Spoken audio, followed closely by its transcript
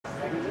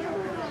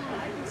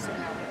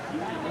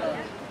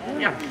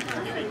Yeah.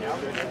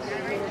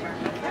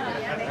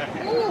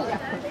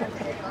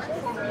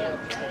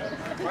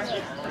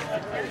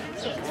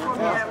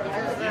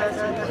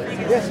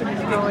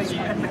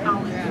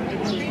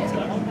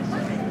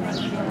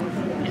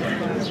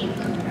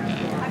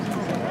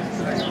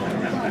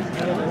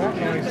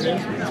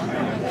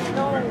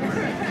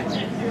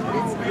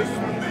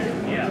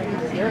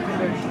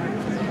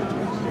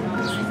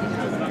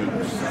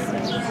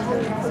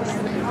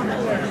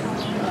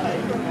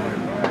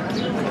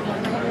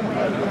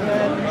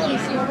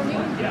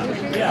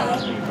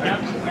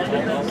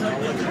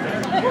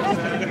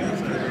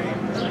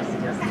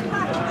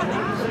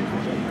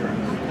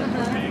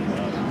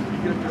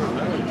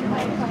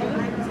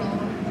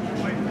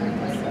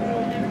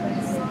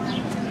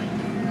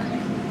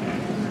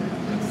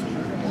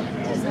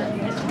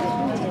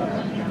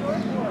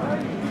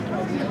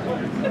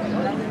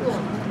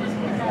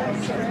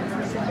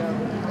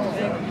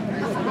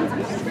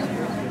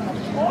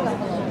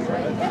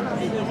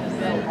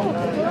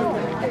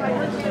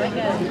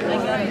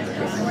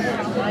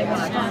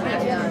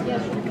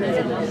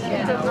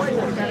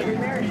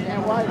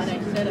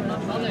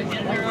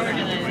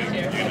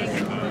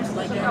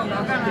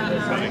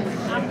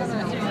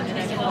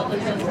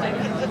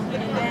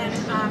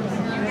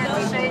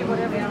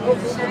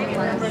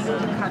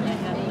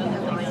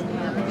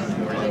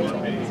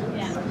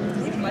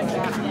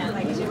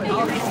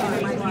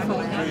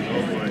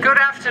 Good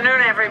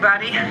afternoon,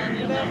 everybody.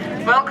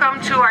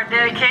 Welcome to our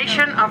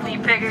dedication of the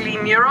Peggy Lee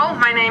mural.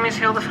 My name is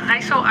Hilde van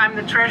Heijssel. I'm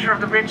the treasurer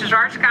of the British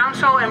Arts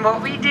Council, and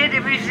what we did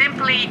is we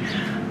simply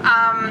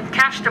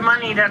cashed the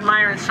money that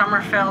Myron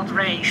Sommerfeld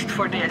raised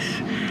for this.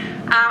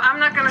 I'm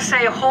not going to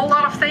say a whole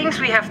lot of things.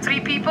 We have three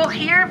people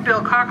here.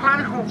 Bill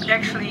Cochran, who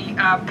actually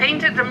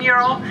painted the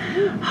mural.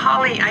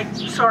 Holly,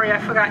 sorry, I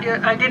forgot you.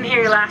 I didn't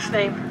hear your last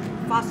name.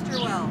 Foster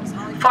Wells.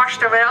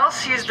 Foster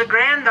Wells. She's the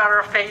granddaughter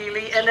of Peggy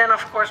Lee. And then,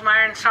 of course,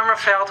 Myron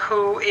Sommerfeld,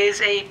 who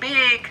is a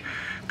big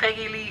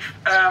Peggy Lee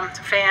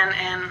fan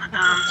and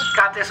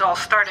got this all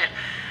started.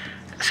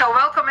 So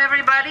welcome,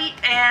 everybody.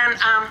 And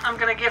I'm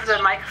going to give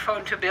the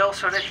microphone to Bill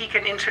so that he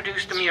can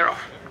introduce the mural.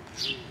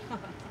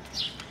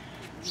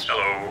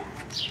 Hello.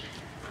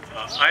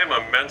 I am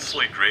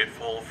immensely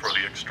grateful for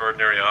the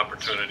extraordinary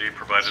opportunity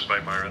provided by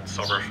Myron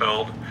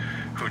Sommerfeld,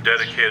 who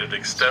dedicated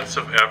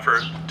extensive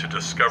effort to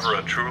discover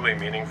a truly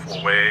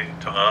meaningful way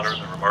to honor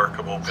the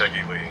remarkable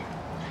Peggy Lee.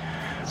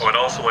 I would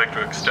also like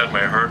to extend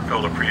my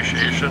heartfelt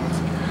appreciation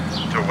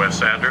to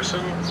Wes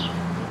Anderson,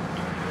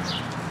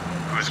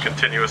 whose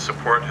continuous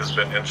support has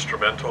been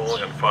instrumental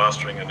in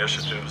fostering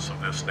initiatives of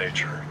this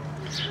nature.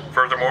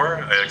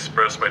 Furthermore, I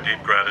express my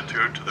deep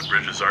gratitude to the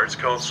British Arts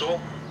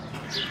Council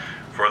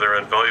for their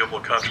invaluable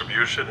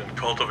contribution in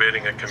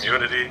cultivating a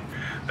community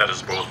that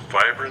is both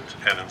vibrant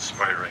and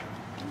inspiring.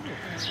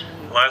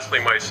 Lastly,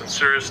 my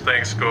sincerest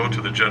thanks go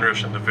to the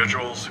generous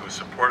individuals who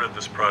supported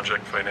this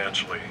project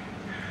financially.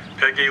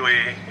 Peggy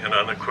Lee, an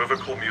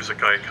unequivocal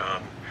music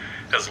icon,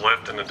 has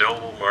left an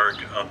indelible mark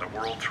on the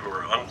world through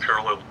her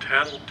unparalleled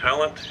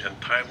talent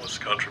and timeless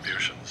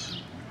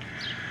contributions.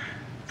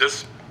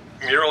 This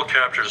mural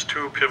captures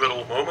two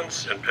pivotal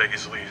moments in Peggy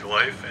Lee's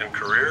life and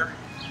career,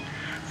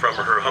 from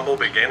her humble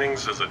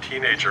beginnings as a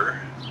teenager,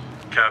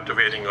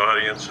 captivating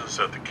audiences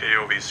at the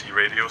KOVC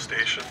radio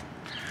station,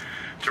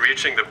 to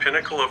reaching the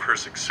pinnacle of her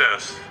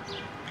success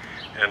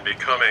and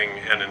becoming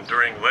an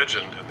enduring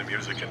legend in the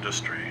music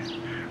industry.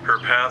 Her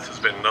path has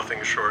been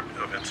nothing short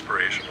of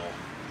inspirational.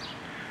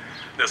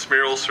 This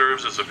mural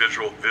serves as a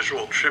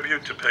visual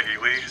tribute to Peggy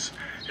Lee's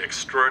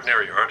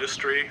extraordinary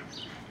artistry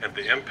and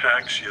the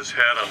impact she has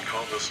had on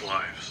countless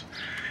lives.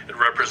 It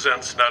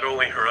represents not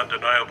only her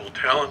undeniable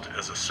talent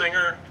as a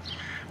singer,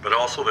 but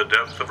also the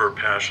depth of her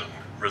passion,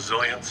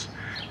 resilience,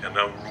 and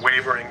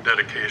unwavering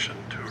dedication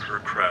to her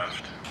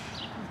craft.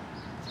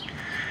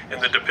 In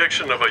the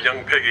depiction of a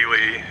young Peggy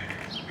Lee,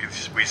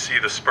 we see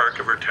the spark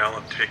of her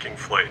talent taking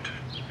flight.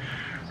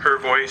 Her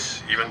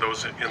voice, even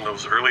in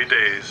those early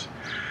days,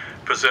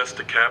 possessed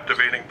a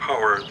captivating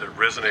power that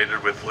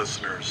resonated with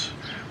listeners,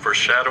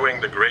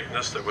 foreshadowing the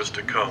greatness that was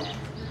to come.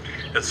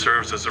 It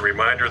serves as a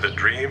reminder that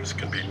dreams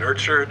can be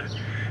nurtured,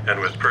 and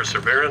with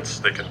perseverance,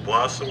 they can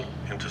blossom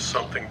into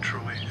something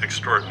truly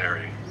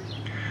extraordinary.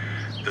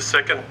 The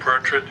second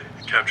portrait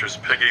captures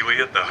Peggy Lee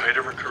at the height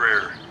of her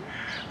career,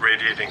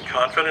 radiating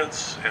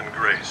confidence and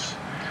grace.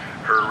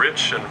 Her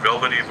rich and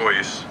velvety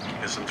voice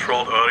has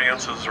enthralled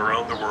audiences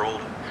around the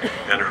world,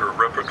 and her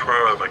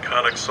repertoire of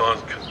iconic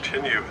songs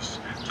continues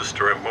to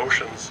stir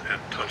emotions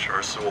and touch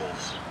our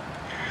souls.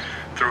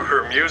 Through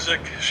her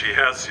music, she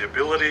has the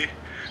ability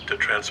to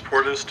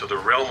transport us to the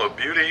realm of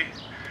beauty,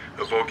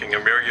 evoking a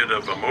myriad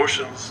of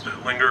emotions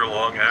that linger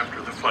long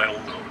after the final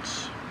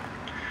notes.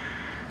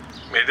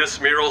 May this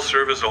mural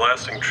serve as a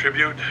lasting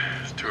tribute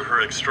to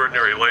her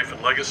extraordinary life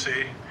and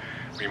legacy,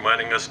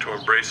 reminding us to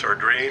embrace our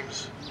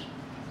dreams,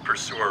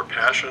 pursue our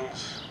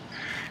passions,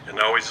 and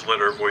always let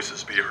our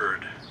voices be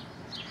heard.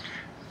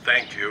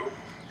 Thank you,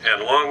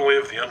 and long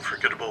live the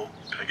unforgettable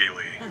Peggy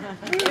Lee.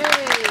 Thank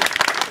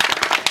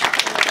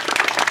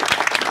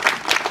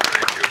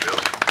you, Bill.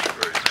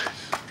 Very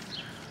nice.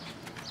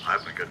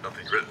 got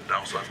nothing written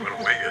down, so I'm going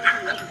to wing it.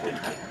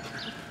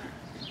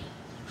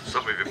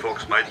 Some of you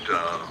folks might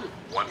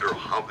wonder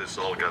how this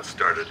all got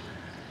started.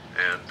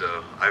 And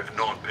I've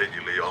known Peggy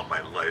Lee all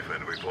my life,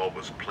 and we've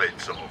always played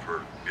some of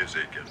her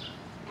music, and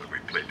when we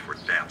played for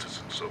dances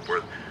and so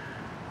forth.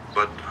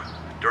 But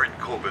during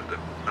COVID,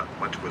 not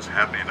much was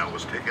happening. I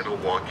was taking a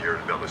walk here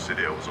in Valley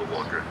City. I was a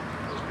walker.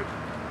 That was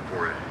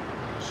before I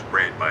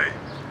sprained my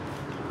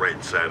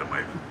right side of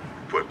my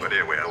foot. But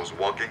anyway, I was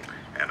walking,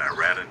 and I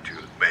ran into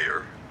the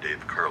mayor,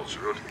 Dave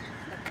Carlsrud,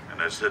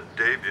 and I said,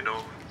 Dave, you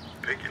know,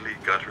 Peggy Lee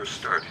got her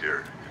start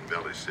here in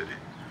Valley City.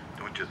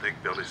 Don't you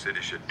think Valley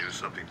City should do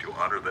something to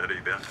honor that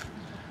event?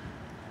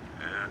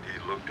 And he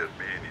looked at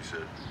me and he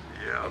said,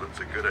 yeah, that's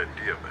a good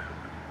idea, man.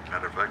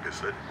 Matter of fact, he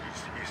said,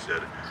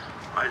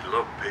 I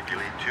love Peggy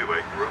Lee too.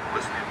 I grew up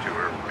listening to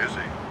her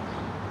music.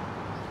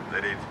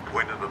 Then he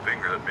pointed the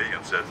finger at me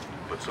and said,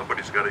 but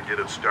somebody's got to get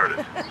it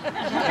started.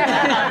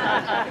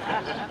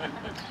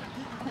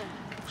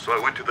 So I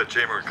went to the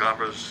Chamber of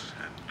Commerce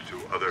and to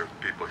other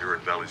people here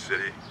in Valley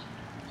City,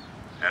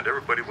 and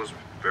everybody was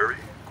very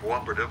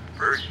cooperative,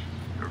 very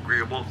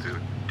agreeable to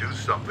do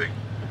something.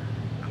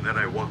 And then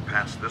I walked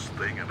past this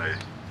thing and I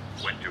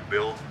went to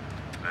Bill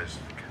and I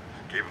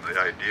gave him the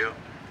idea.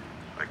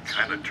 I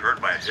kind of turned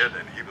my head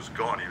and he was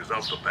gone. He was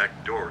out the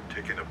back door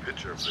taking a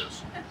picture of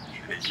this.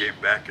 And he came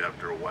back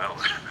after a while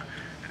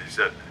and he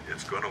said,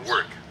 it's going to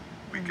work.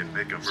 We can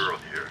make a mural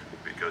here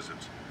because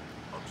it's,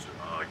 you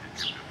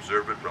can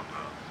observe it from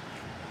the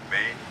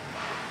main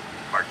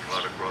parking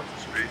lot across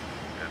the street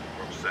and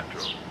from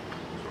Central.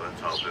 So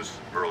that's how this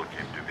mural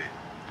came to be.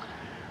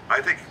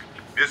 I think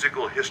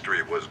musical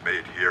history was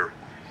made here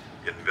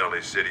in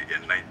Valley City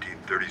in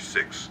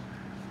 1936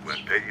 when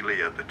Peggy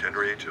Lee, at the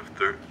tender age of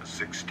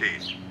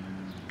 16,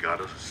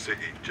 got a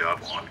singing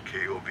job on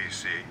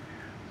KOVC.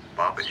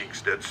 Bob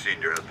Inkstead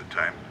Sr. at the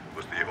time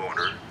was the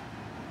owner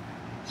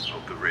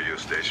of the radio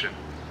station.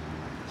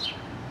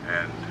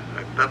 And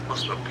that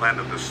must have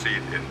planted the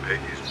seed in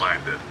Peggy's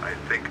mind that I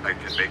think I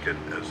can make it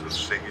as a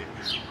singing.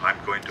 I'm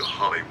going to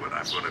Hollywood.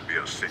 I'm going to be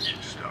a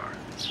singing star.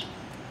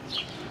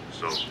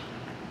 So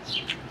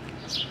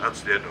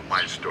that's the end of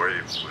my story.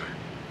 I'm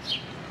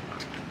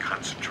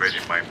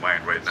concentrating my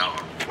mind right now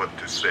on what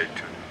to say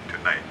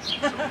tonight. So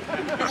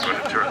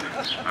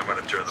I'm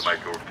going to turn the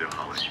mic over to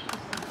Holly.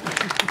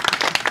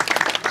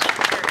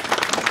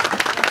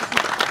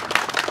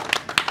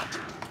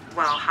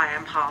 Well, hi,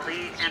 I'm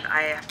Holly, and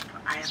I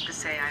have to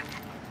say I'm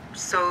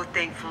so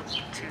thankful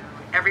to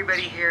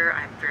everybody here.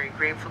 I'm very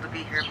grateful to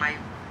be here. My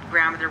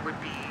grandmother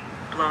would be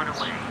blown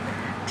away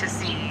to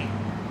see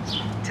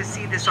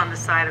this on the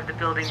side of the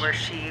building where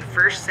she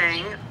first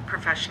sang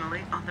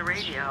professionally on the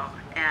radio.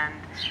 And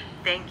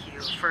thank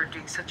you for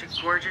doing such a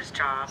gorgeous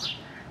job.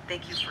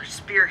 Thank you for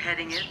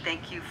spearheading it.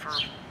 Thank you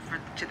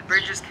to the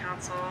Bridges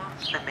Council,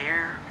 the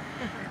mayor,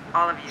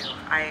 all of you.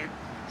 I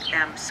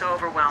am so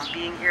overwhelmed.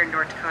 Being here in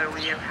North Dakota,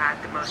 we have had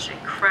the most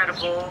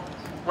incredible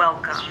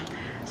welcome,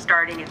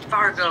 starting in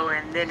Fargo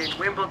and then in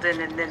Wimbledon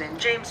and then in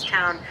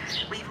Jamestown.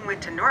 We even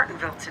went to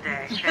Nortonville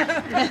today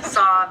and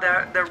saw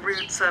the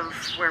roots of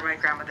where my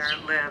grandmother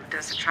lived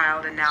as a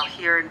child, and now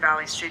here in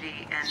Valley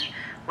City, and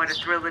what a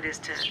thrill it is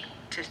to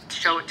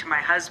show it to my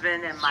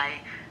husband and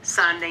my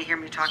son. They hear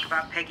me talk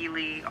about Peggy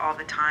Lee all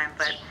the time,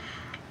 but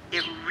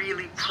it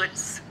really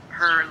puts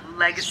her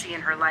legacy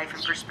in her life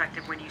in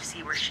perspective when you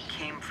see where she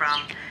came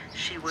from.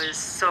 She was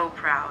so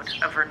proud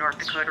of her North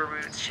Dakota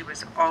roots. She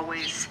was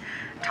always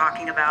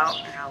talking about,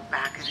 you know,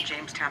 back in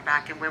Jamestown,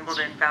 back in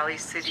Wimbledon, Valley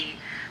City.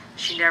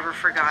 She never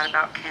forgot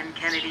about Ken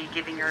Kennedy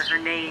giving her her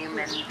name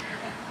and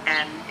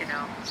you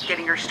know,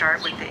 getting her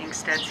start with the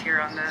Inksteads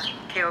here on the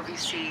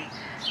KOVC.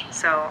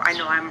 So I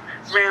know I'm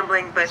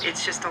rambling, but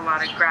it's just a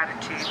lot of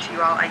gratitude to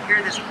you all. I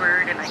hear this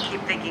bird and I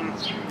keep thinking,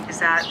 is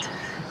that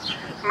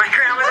my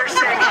grandmother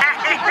saying,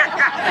 hey,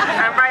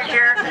 I'm right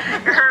here.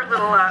 Her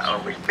little,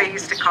 they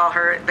used to call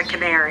her the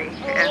canary.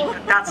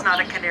 And that's not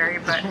a canary,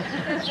 but,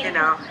 you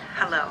know,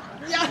 hello.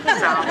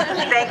 So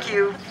thank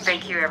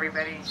you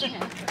everybody.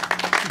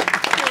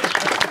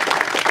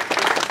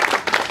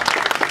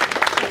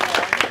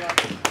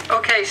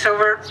 Okay, so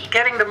we're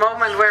getting the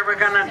moment where we're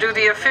going to do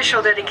the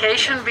official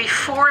dedication.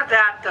 Before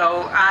that,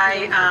 though,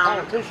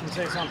 politicians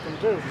say something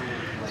too.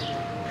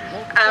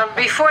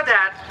 Before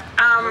that,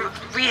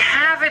 we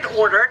have it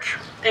ordered.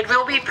 It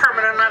will be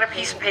permanent, not a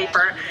piece of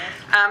paper.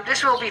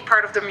 This will be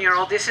part of the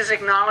mural. This is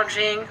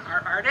acknowledging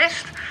our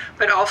artist,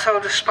 but also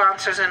the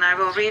sponsors, and I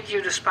will read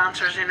you the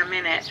sponsors in a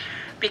minute,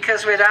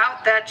 because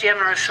without that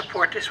generous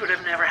support, this would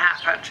have never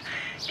happened.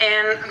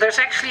 And there's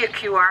actually a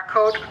QR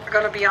code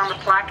going to be on the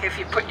plaque. If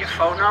you put your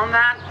phone on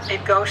that,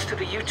 it goes to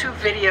the YouTube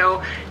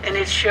video, and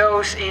it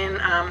shows in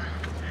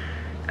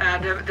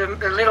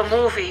the little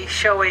movie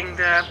showing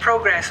the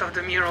progress of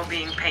the mural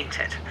being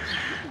painted.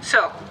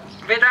 So,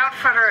 without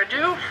further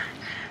ado,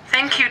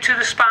 thank you to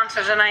the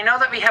sponsors. And I know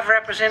that we have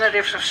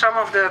representatives of some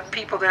of the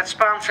people that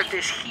sponsored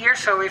this here,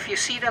 so if you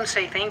see them,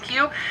 say thank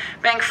you.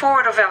 Bank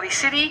Forward of Valley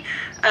City,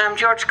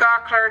 George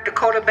Gockler,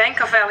 Dakota Bank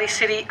of Valley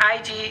City,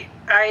 I3G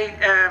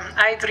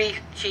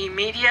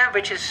Media,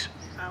 which is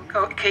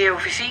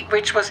KOVC,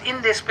 which was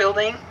in this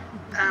building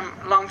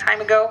a long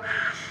time ago.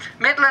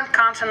 Midland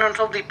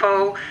Continental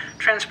Depot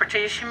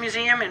Transportation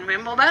Museum in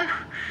Wimbledon.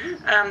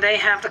 They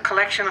have the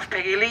collection of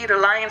Peggy Lee, the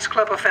Lions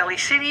Club of Valley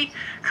City,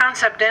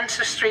 Concept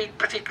Dentistry,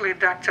 particularly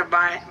Dr.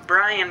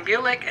 Brian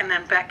Bulick, and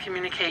then Beck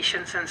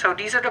Communications. And so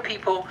these are the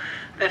people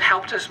that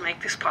helped us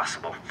make this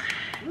possible.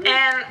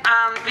 And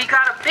we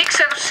got a big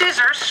set of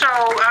scissors, so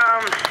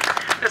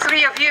the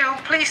three of you,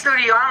 please do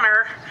the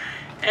honor.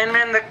 And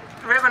when the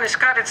ribbon is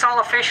cut, it's all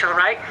official,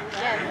 right?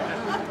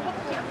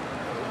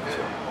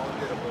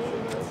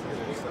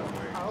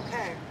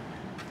 Okay.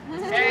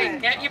 Hey,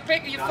 get your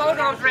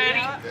photos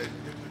ready.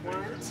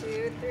 1,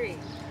 2, 3.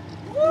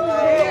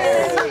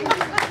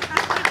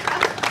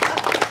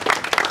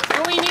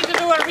 Do we need to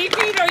do a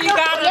repeat or you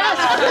got it? Yes.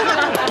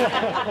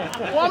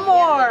 One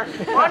more.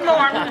 One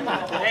more.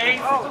 Hey.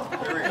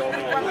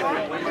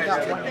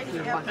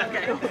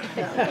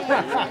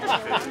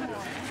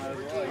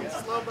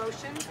 Slow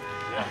motion.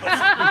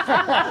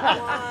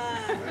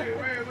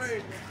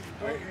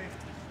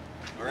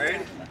 All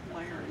right?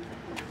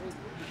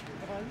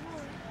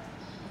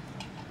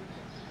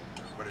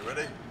 Everybody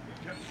ready?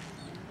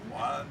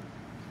 1,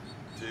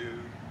 2,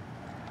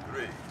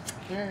 3.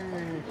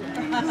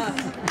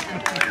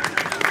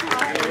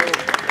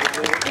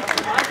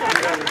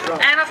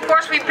 And of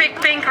course we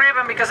picked pink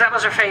ribbon because that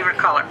was her favorite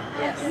color.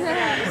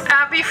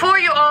 Before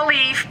you all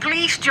leave,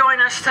 please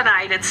join us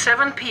tonight at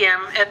 7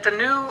 p.m. at the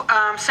new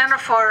Center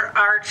for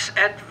Arts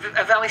at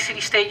Valley City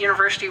State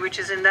University, which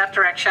is in that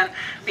direction.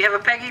 We have a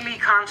Peggy Lee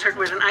concert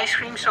with an ice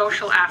cream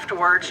social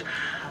afterwards.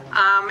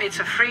 It's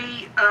a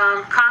free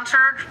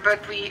concert,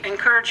 but we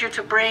encourage you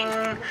to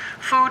bring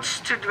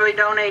foods to be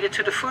donated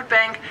to the food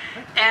bank,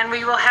 and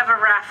we will have a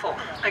raffle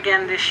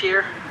again this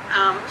year.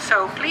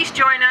 So please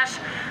join us.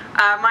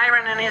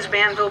 Myron and his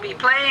band will be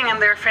playing,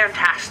 and they're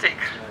fantastic.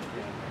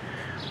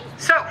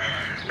 So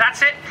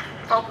that's it,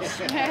 folks.